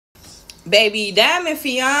Baby Diamond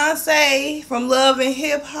Fiance from Love and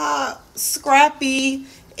Hip Hop, Scrappy,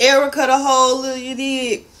 Erica the whole you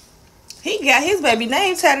did. He got his baby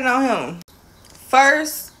name tatted on him.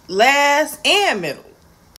 First, last, and middle.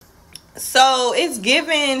 So it's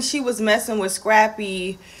given she was messing with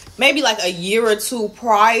Scrappy maybe like a year or two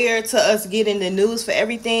prior to us getting the news for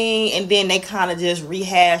everything, and then they kind of just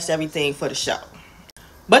rehashed everything for the show.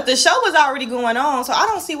 But the show was already going on, so I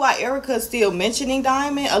don't see why Erica's still mentioning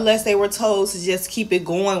Diamond unless they were told to just keep it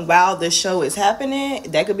going while the show is happening.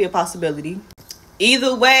 That could be a possibility.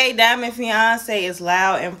 Either way, Diamond Fiance is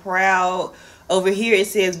loud and proud. Over here it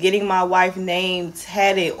says getting my wife name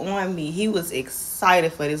tatted on me. He was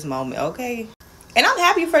excited for this moment, okay? And I'm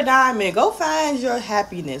happy for Diamond. Go find your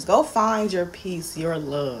happiness. Go find your peace, your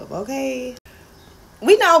love, okay?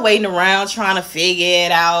 We not waiting around trying to figure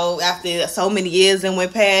it out after so many years and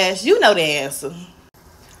went past. You know the answer.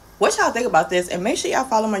 What y'all think about this? And make sure y'all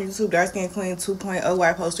follow my YouTube Dark Skin Queen 2.0 where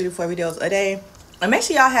I post 3 to 4 videos a day. And make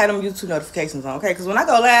sure y'all have them YouTube notifications on, okay? Because when I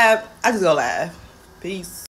go live, I just go live. Peace.